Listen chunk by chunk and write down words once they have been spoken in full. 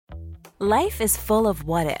Life is full of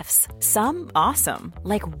what-ifs. Some awesome,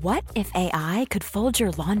 like what if AI could fold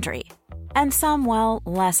your laundry? And some, well,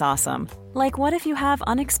 less awesome, like what if you have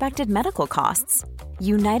unexpected medical costs?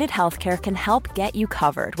 United Healthcare can help get you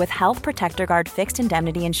covered with Health Protector Guard fixed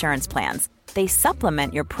indemnity insurance plans. They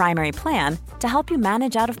supplement your primary plan to help you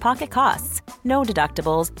manage out-of-pocket costs. No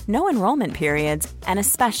deductibles, no enrollment periods, and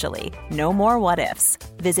especially no more what-ifs.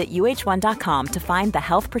 Visit uh1.com to find the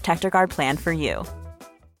Health Protector Guard plan for you.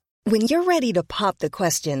 When you're ready to pop the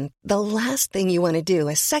question, the last thing you want to do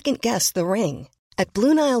is second-guess the ring. At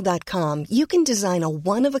BlueNile.com, you can design a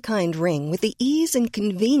one-of-a-kind ring with the ease and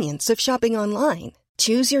convenience of shopping online.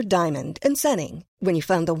 Choose your diamond and setting. When you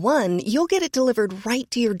find the one, you'll get it delivered right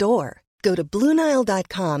to your door. Go to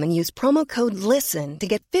BlueNile.com and use promo code LISTEN to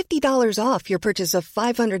get $50 off your purchase of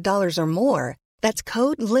 $500 or more. That's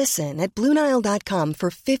code LISTEN at BlueNile.com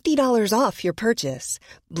for $50 off your purchase.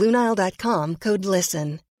 BlueNile.com, code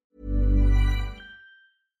LISTEN.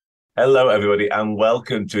 Hello, everybody, and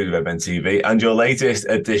welcome to the Gravenberch TV and your latest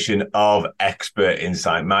edition of Expert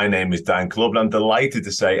Insight. My name is Dan Clubb, and I'm delighted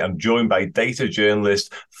to say I'm joined by data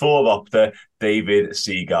journalist for Opta, David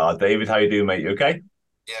Seagar. David, how you doing, mate? You okay?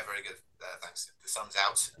 Yeah, very good. Thanks. The sun's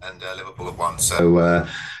out and Liverpool have won. So, a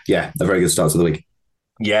very good start to the week.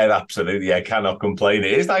 Yeah, absolutely. I cannot complain.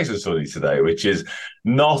 It is nice and sunny today, which is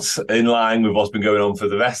not in line with what's been going on for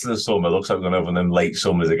the rest of the summer. It looks like we're going over on them late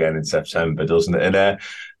summers again in September, doesn't it? And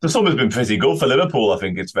the summer's been pretty good for Liverpool, I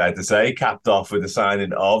think it's fair to say. Capped off with the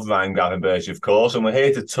signing of Gravenberch, of course. And we're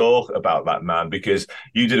here to talk about that man because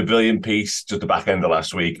you did a brilliant piece just the back end of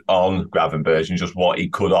last week on Gravenberch and just what he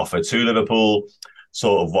could offer to Liverpool,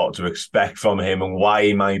 sort of what to expect from him and why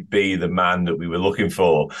he might be the man that we were looking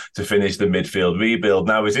for to finish the midfield rebuild.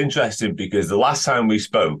 Now, it's interesting because the last time we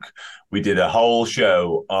spoke, we did a whole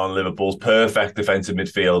show on Liverpool's perfect defensive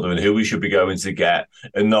midfielder and who we should be going to get.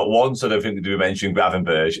 And not once, I don't think, did we mention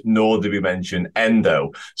Gravenberch, nor did we mention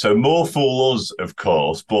Endo. So more fool us, of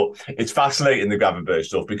course, but it's fascinating, the Gravenberch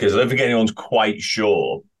stuff, because I don't think anyone's quite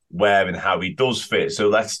sure where and how he does fit. So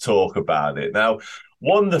let's talk about it. Now,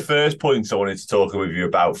 one of the first points I wanted to talk with you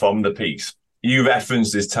about from the piece, you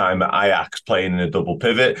referenced his time at Ajax playing in a double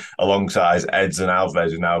pivot alongside Edson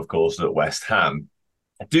Alvarez, who now, of course, is at West Ham.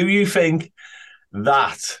 Do you think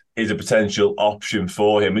that is a potential option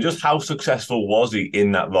for him? And just how successful was he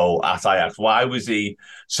in that role at Ajax? Why was he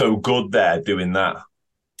so good there doing that?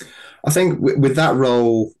 I think with that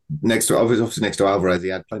role, obviously next to Alvarez, he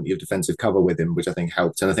had plenty of defensive cover with him, which I think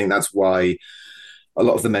helped. And I think that's why a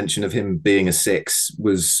lot of the mention of him being a six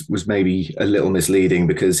was maybe a little misleading,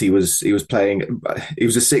 because he was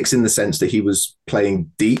a six in the sense that he was playing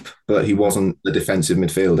deep, but he wasn't a defensive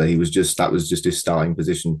midfielder. That was just his starting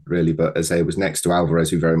position, really. But as I say, it was next to Alvarez,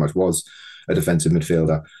 who very much was a defensive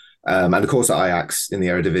midfielder. And of course, at Ajax in the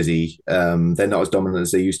Eredivisie, they're not as dominant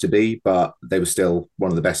as they used to be, but they were still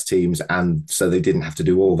one of the best teams, and so they didn't have to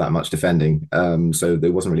do all that much defending. So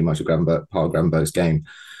there wasn't really much of part of Gravenberch's game.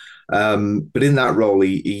 But in that role,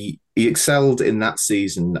 he excelled in that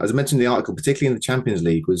season. As I mentioned in the article, particularly in the Champions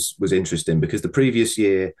League, was interesting because the previous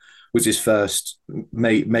year was his first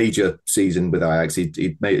major season with Ajax.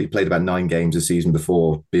 He played about 9 games a season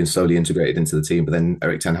before being slowly integrated into the team, but then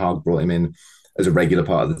Erik ten Hag brought him in as a regular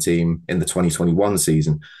part of the team in the 2021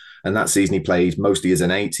 season. And that season he played mostly as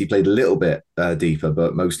an 8. He played a little bit deeper,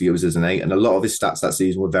 but mostly it was as an 8. And a lot of his stats that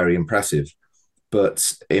season were very impressive.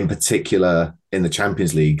 But in particular, in the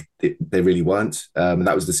Champions League, they really weren't. And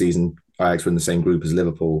that was the season Ajax were in the same group as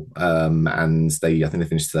Liverpool. And I think they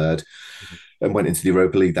finished third and went into the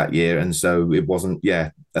Europa League that year. And so it wasn't,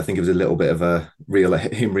 I think it was a little bit of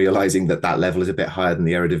him realising that level is a bit higher than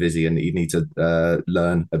the Eredivisie and you need to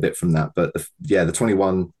learn a bit from that. But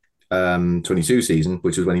the 21-22 season,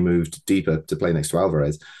 which was when he moved deeper to play next to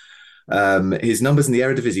Alvarez, his numbers in the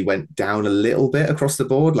Eredivisie went down a little bit across the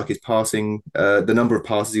board. Like his passing, the number of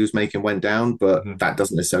passes he was making went down, but that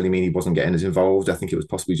doesn't necessarily mean he wasn't getting as involved. I think it was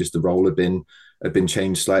possibly just the role had been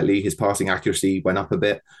changed slightly. His passing accuracy went up a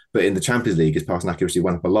bit, but in the Champions League, his passing accuracy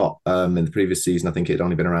went up a lot. In the previous season, I think it had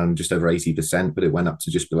only been around just over 80%, but it went up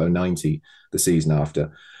to just below 90 the season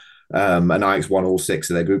after. And Ajax won all 6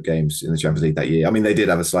 of their group games in the Champions League that year. I mean, they did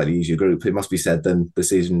have a slightly easier group, it must be said, than the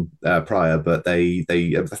season prior, but I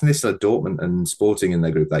think they still had Dortmund and Sporting in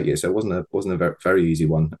their group that year, so it wasn't a very, very easy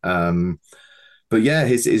one. But yeah,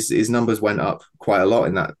 his numbers went up quite a lot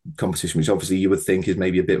in that competition, which obviously you would think is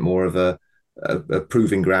maybe a bit more of a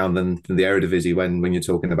proving ground than the Eredivisie when you're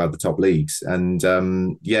talking about the top leagues. And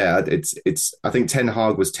it's I think Ten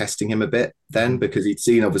Hag was testing him a bit then, because he'd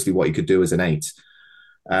seen obviously what he could do as an 8.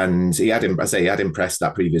 And he had impressed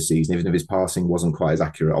that previous season, even if his passing wasn't quite as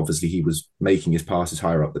accurate. Obviously, he was making his passes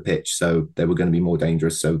higher up the pitch, so they were going to be more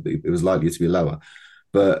dangerous. So it was likely to be lower.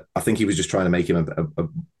 But I think he was just trying to make him a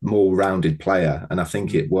more rounded player, and I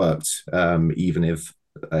think it worked, even if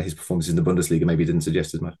his performance in the Bundesliga maybe didn't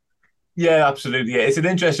suggest as much. Yeah, absolutely. Yeah, it's an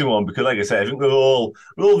interesting one because, like I said, I think we're all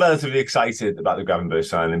relatively excited about the Gravenberch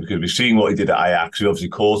signing because we've seen what he did at Ajax. We obviously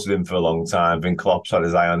courted him for a long time. I think Klopp's had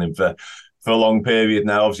his eye on him for a long period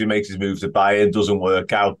now. Obviously, makes his move to Bayern, doesn't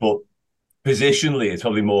work out, but positionally, it's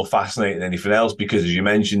probably more fascinating than anything else because, as you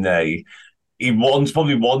mentioned there, he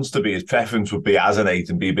probably wants to be, his preference would be as an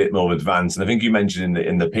 8 and be a bit more advanced. And I think you mentioned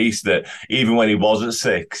in the piece that even when he was at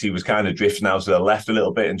 6, he was kind of drifting out to the left a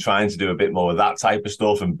little bit and trying to do a bit more of that type of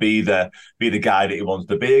stuff and be the guy that he wants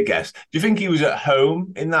to be, I guess. Do you think he was at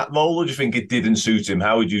home in that role, or do you think it didn't suit him?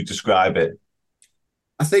 How would you describe it?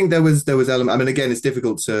 I think there was element. I mean, again, it's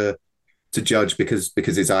difficult to judge because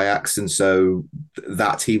it's Ajax, and so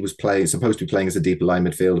that he was supposed to be playing as a deeper line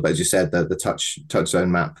midfielder. But as you said, the touch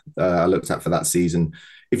zone map I looked at for that season,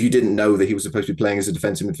 if you didn't know that he was supposed to be playing as a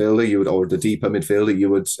defensive midfielder, or the deeper midfielder, you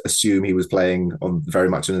would assume he was playing on very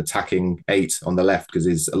much an attacking 8 on the left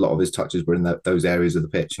because a lot of his touches were in those areas of the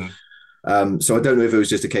pitch. So I don't know if it was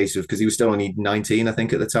just a case of because he was still only 19, I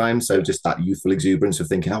think, at the time. So just that youthful exuberance of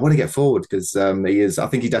thinking, I want to get forward because I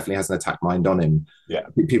think he definitely has an attack mind on him. Yeah,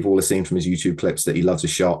 people will have seen from his YouTube clips that he loves a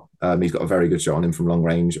shot. He's got a very good shot on him from long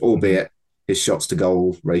range, albeit his shots to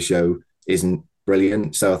goal ratio isn't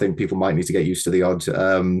brilliant. So I think people might need to get used to the odd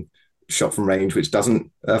shot from range, which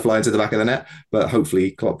doesn't fly into the back of the net. But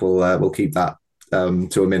hopefully Klopp will keep that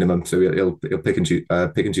to a minimum. So he'll pick and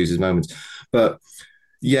choose his moments. But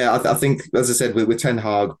yeah, I think, as I said, with Ten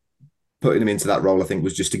Hag, putting him into that role, I think,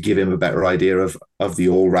 was just to give him a better idea of the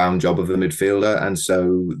all-round job of a midfielder. And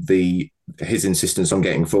so his insistence on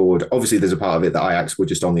getting forward, obviously there's a part of it that Ajax were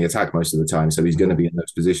just on the attack most of the time, so he's going to be in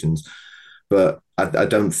those positions. But I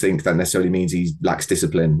don't think that necessarily means he lacks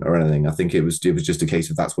discipline or anything. I think it was just a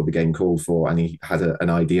case of that's what the game called for, and he had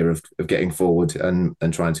an idea of getting forward and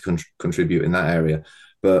trying to contribute in that area.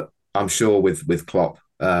 But I'm sure with Klopp,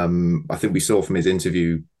 I think we saw from his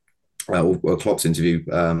interview, or Klopp's interview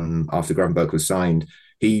after Gravenberch was signed,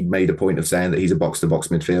 he made a point of saying that he's a box-to-box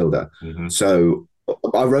midfielder. So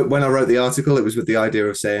when I wrote the article, it was with the idea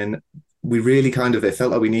of saying we really it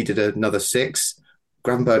felt like we needed another 6.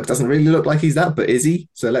 Gravenberch doesn't really look like he's that, but is he?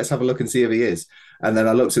 So let's have a look and see if he is. And then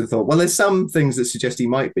I looked and thought, well, there's some things that suggest he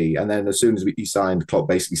might be. And then as soon as he signed, Klopp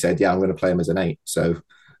basically said, yeah, I'm going to play him as an 8. So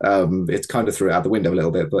it's kind of threw it out the window a little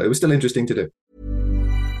bit, but it was still interesting to do.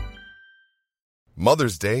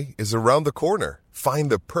 Mother's Day is around the corner. Find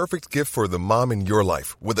the perfect gift for the mom in your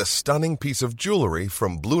life with a stunning piece of jewelry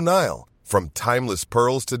from Blue Nile. From timeless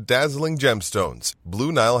pearls to dazzling gemstones,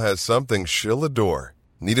 Blue Nile has something she'll adore.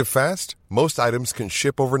 Need it fast? Most items can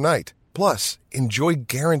ship overnight. Plus, enjoy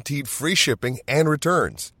guaranteed free shipping and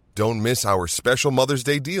returns. Don't miss our special Mother's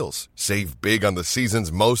Day deals. Save big on the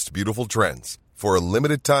season's most beautiful trends. For a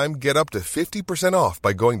limited time, get up to 50% off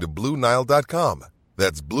by going to BlueNile.com.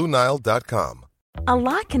 That's BlueNile.com. A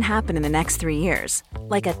lot can happen in the next 3 years.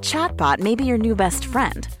 Like a chatbot may be your new best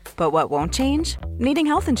friend. But what won't change? Needing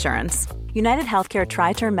health insurance. United Healthcare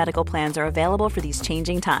Tri-Term Medical Plans are available for these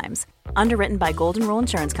changing times. Underwritten by Golden Rule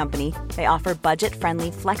Insurance Company, they offer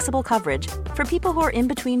budget-friendly, flexible coverage for people who are in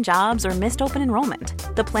between jobs or missed open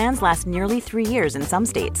enrollment. The plans last nearly 3 years in some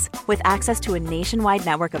states, with access to a nationwide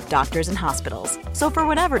network of doctors and hospitals. So for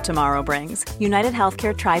whatever tomorrow brings, United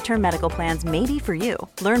Healthcare Tri-Term Medical Plans may be for you.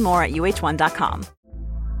 Learn more at uh1.com.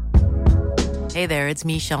 Hey there, it's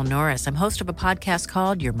Michelle Norris. I'm host of a podcast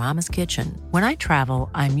called Your Mama's Kitchen. When I travel,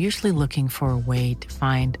 I'm usually looking for a way to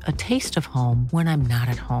find a taste of home when I'm not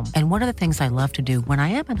at home. And one of the things I love to do when I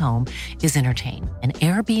am at home is entertain. And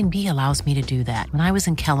Airbnb allows me to do that. When I was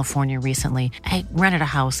in California recently, I rented a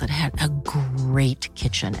house that had a great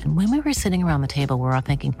kitchen. And when we were sitting around the table, we were all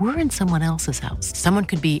thinking, we're in someone else's house. Someone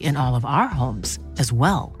could be in all of our homes as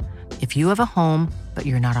well. If you have a home, but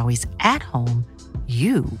you're not always at home,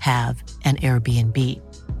 you have an Airbnb.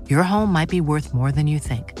 Your home might be worth more than you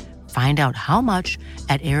think. Find out how much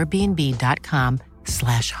at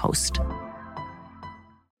airbnb.com/host.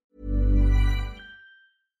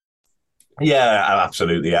 Yeah,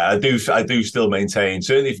 absolutely. Yeah, I do still maintain,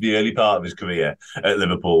 certainly for the early part of his career at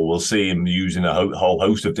Liverpool, we'll see him using a whole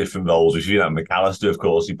host of different roles. We've seen that McAllister, of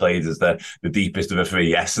course, he played as the deepest of the three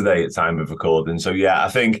yesterday at time of recording. So yeah, I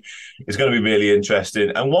think it's going to be really interesting.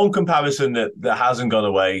 And one comparison that hasn't gone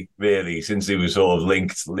away really since he was sort of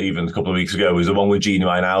linked even a couple of weeks ago was the one with Gini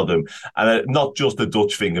Wijnaldum. And not just the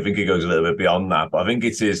Dutch thing, I think it goes a little bit beyond that, but I think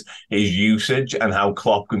it's his usage and how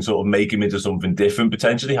Klopp can sort of make him into something different,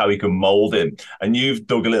 potentially how he can mould him. And you've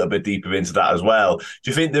dug a little bit deeper into that as well. Do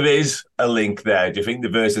you think there is a link there? Do you think the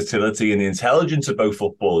versatility and the intelligence of both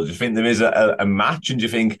footballers, do you think there is a match? And do you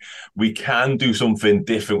think we can do something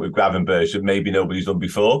different with Gravenberch that maybe nobody's done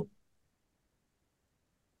before?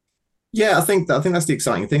 Yeah, I think that's the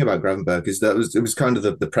exciting thing about Gravenberch is that it was kind of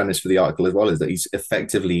the premise for the article as well, is that he's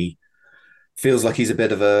effectively feels like he's a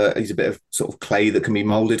bit of sort of clay that can be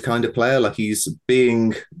molded kind of player. Like he's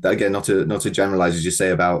being, again, not to generalize as you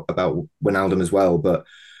say about Wijnaldum as well, but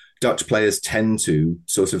Dutch players tend to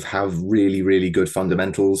sort of have really, really good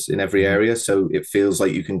fundamentals in every area. So it feels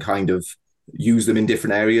like you can kind of use them in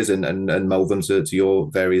different areas and mold them to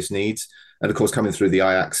your various needs. And of course, coming through the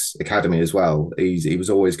Ajax academy as well, he was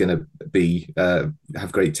always going to be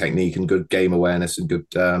have great technique and good game awareness and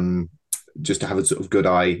good just to have a sort of good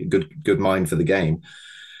eye, good mind for the game.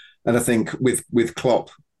 And I think with Klopp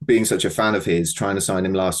being such a fan of his, trying to sign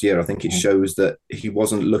him last year, I think it shows that he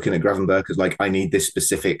wasn't looking at Gravenberch as like, I need this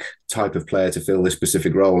specific type of player to fill this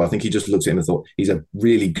specific role. I think he just looked at him and thought, he's a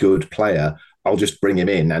really good player. I'll just bring him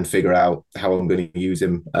in and figure out how I'm going to use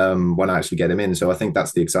him when I actually get him in. So I think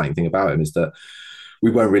that's the exciting thing about him, is that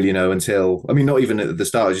we won't really know until, I mean, not even at the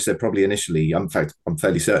start, as you said, probably initially. In fact, I'm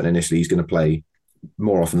fairly certain initially he's going to play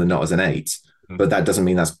more often than not as an 8. But that doesn't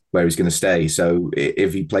mean that's where he's going to stay. So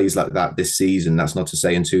if he plays like that this season, that's not to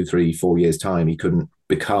say in 2, 3, 4 years' time he couldn't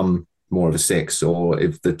become more of a 6, or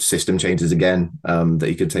if the system changes again, that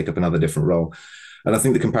he could take up another different role. And I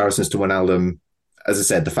think the comparisons to Wijnaldum, as I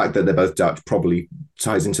said, the fact that they're both Dutch probably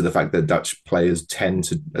ties into the fact that Dutch players tend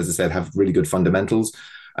to, as I said, have really good fundamentals.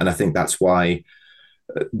 And I think that's why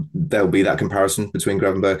there'll be that comparison between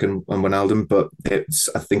Gravenberch and Wijnaldum. But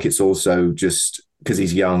I think it's also just because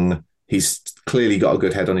he's young. He's clearly got a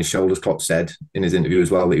good head on his shoulders. Klopp said in his interview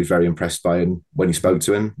as well that he was very impressed by him when he spoke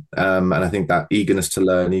to him. And I think that eagerness to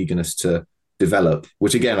learn, eagerness to develop,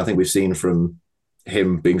 which again, I think we've seen from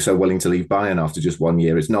him being so willing to leave Bayern after just 1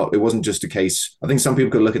 year. It wasn't just a case. I think some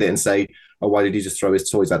people could look at it and say, oh, why did he just throw his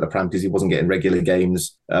toys out the pram because he wasn't getting regular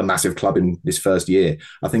games, a massive club in his first year?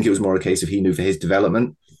 I think it was more a case of he knew for his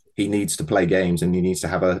development, he needs to play games and he needs to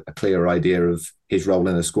have a clearer idea of his role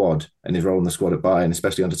in the squad. And his role in the squad at Bayern,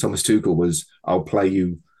 especially under Thomas Tuchel, was I'll play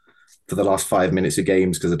you for the last 5 minutes of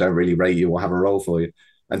games because I don't really rate you or have a role for you.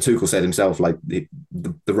 And Tuchel said himself, like the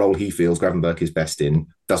role he feels Gravenberch is best in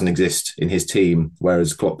doesn't exist in his team,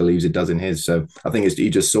 whereas Klopp believes it does in his. So I think he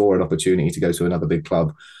just saw an opportunity to go to another big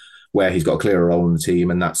club where he's got a clearer role in the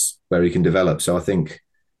team, and that's where he can develop. So I think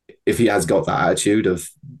if he has got that attitude of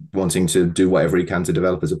wanting to do whatever he can to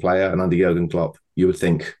develop as a player, and under Jurgen Klopp, you would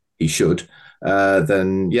think he should,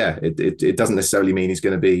 then yeah, it doesn't necessarily mean he's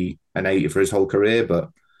going to be an 8 for his whole career, but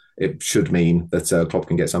it should mean that Klopp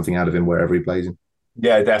can get something out of him wherever he plays him.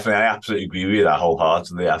 Yeah, definitely. I absolutely agree with you that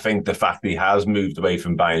wholeheartedly. I think the fact that he has moved away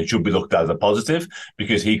from Bayern should be looked at as a positive,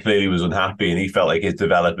 because he clearly was unhappy and he felt like his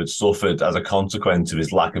development suffered as a consequence of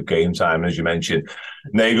his lack of game time. As you mentioned,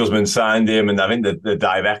 Nagelsmann signed him, and I think the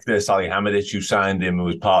director, Salihamidzic, who signed him and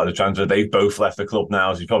was part of the transfer, they've both left the club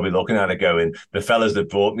now. So he's probably looking at it going, the fellas that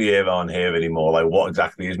brought me here aren't here anymore. Like, what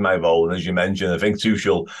exactly is my role? And as you mentioned, I think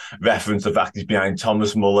Tuchel referenced the fact he's behind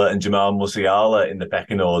Thomas Muller and Jamal Musiala in the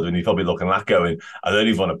pecking order, and he's probably looking at that going, I don't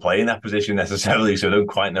even want to play in that position necessarily, so I don't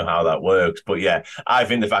quite know how that works. But yeah, I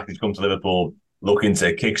think the fact he's come to Liverpool looking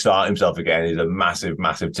to kickstart himself again is a massive,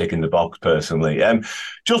 massive tick in the box, personally.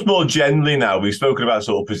 Just more generally now, we've spoken about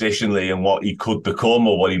sort of positionally and what he could become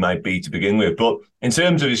or what he might be to begin with. But in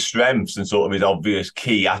terms of his strengths and sort of his obvious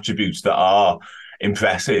key attributes that are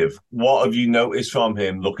impressive, what have you noticed from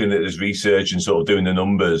him looking at his research and sort of doing the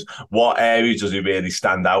numbers? What areas does he really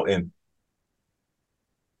stand out in?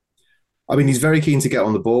 I mean, he's very keen to get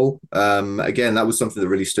on the ball. Again, that was something that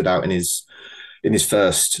really stood out in his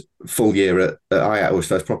first full year at Ajax, or his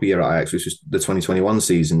first proper year at Ajax, which was the 2021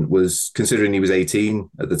 season, was considering he was 18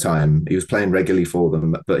 at the time. He was playing regularly for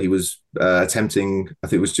them, but he was attempting, I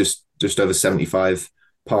think it was just over 75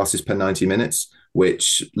 passes per 90 minutes,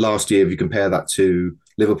 which last year, if you compare that to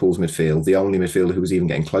Liverpool's midfield, the only midfielder who was even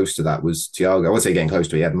getting close to that was Thiago. I won't say getting close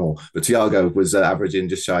to it, he had more, but Thiago was averaging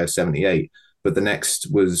just shy of 78. But the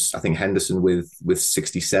next was, I think, Henderson with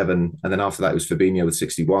 67, and then after that it was Fabinho with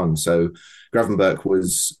 61. So Gravenberch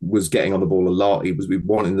was getting on the ball a lot. He was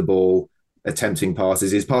wanting the ball, attempting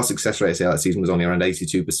passes. His pass success rate, I say, that season was only around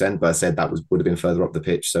 82%, but I said that would have been further up the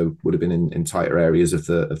pitch, so would have been in tighter areas of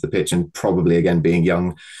the pitch, and probably, again, being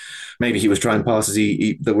young, maybe he was trying passes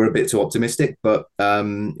that were a bit too optimistic. But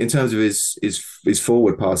in terms of his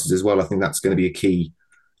forward passes as well, I think that's going to be a key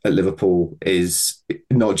at Liverpool, is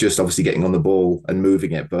not just obviously getting on the ball and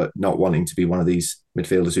moving it, but not wanting to be one of these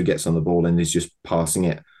midfielders who gets on the ball and is just passing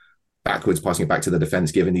it backwards, passing it back to the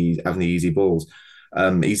defence, having the easy balls.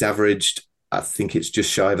 He's averaged, I think it's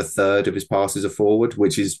just shy of a third of his passes are forward,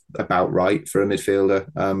 which is about right for a midfielder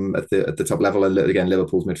at the top level. And again,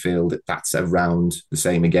 Liverpool's midfield, that's around the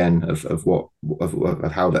same again of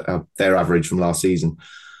how their average from last season.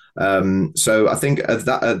 So I think at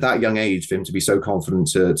that young age, for him to be so confident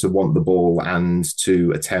to want the ball and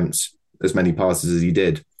to attempt as many passes as he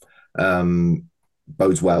did,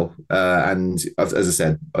 bodes well. And as I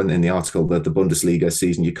said in the article, the Bundesliga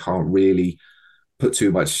season, you can't really put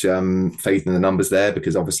too much faith in the numbers there,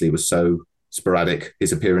 because obviously it was so sporadic,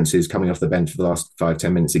 his appearances coming off the bench for the last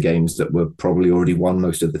 5-10 minutes of games that were probably already won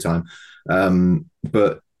most of the time.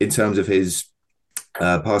 But in terms of his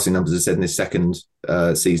passing numbers, as I said, in his second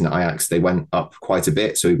season at Ajax, they went up quite a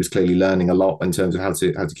bit. So he was clearly learning a lot in terms of how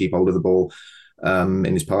to keep hold of the ball in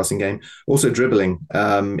his passing game. Also dribbling.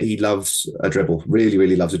 He loves a dribble, really,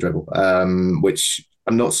 really loves a dribble, which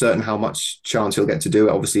I'm not certain how much chance he'll get to do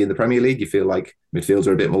it. Obviously, in the Premier League, you feel like midfields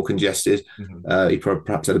are a bit more congested. Mm-hmm. He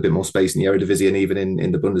perhaps had a bit more space in the Eredivisie and even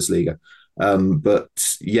in the Bundesliga. But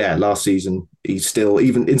yeah, last season, he's still,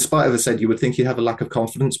 even in spite of, I said, you would think he'd have a lack of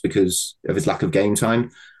confidence because of his lack of game time,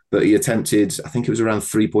 but he attempted, I think it was around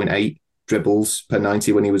 3.8 dribbles per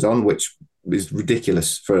 90 when he was on, which is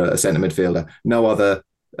ridiculous for a centre midfielder. No other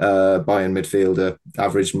Bayern midfielder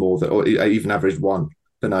averaged more than, or even averaged 1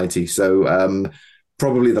 per 90. So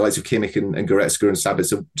probably the likes of Kimmich and Goretzka and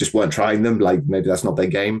Sabitzer just weren't trying them. Like, maybe that's not their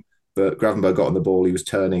game. But Gravenberch got on the ball. He was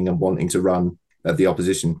turning and wanting to run at the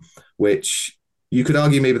opposition, which you could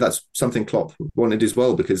argue maybe that's something Klopp wanted as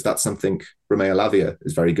well, because that's something Romeo Lavia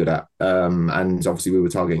is very good at. And obviously we were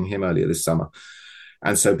targeting him earlier this summer.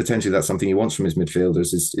 And so potentially that's something he wants from his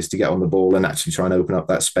midfielders is to get on the ball and actually try and open up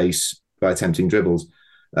that space by attempting dribbles.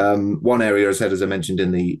 One area, as I mentioned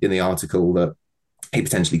in the article, that he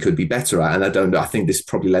potentially could be better at, and I think this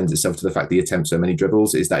probably lends itself to the fact that he attempts so many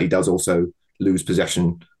dribbles, is that he does also lose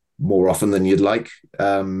possession more often than you'd like,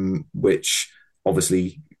 which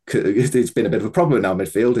obviously it's been a bit of a problem in our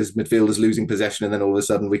midfield. His midfielders losing possession, and then all of a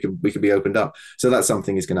sudden we could be opened up. So that's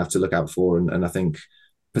something he's going to have to look out for. And I think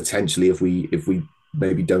potentially if we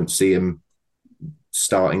maybe don't see him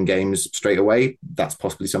starting games straight away, that's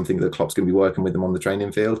possibly something that Klopp's going to be working with him on the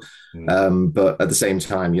training field. But at the same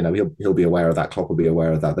time, he'll be aware of that. Klopp will be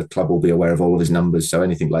aware of that. The club will be aware of all of his numbers. So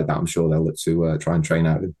anything like that, I'm sure they'll look to try and train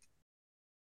out of him.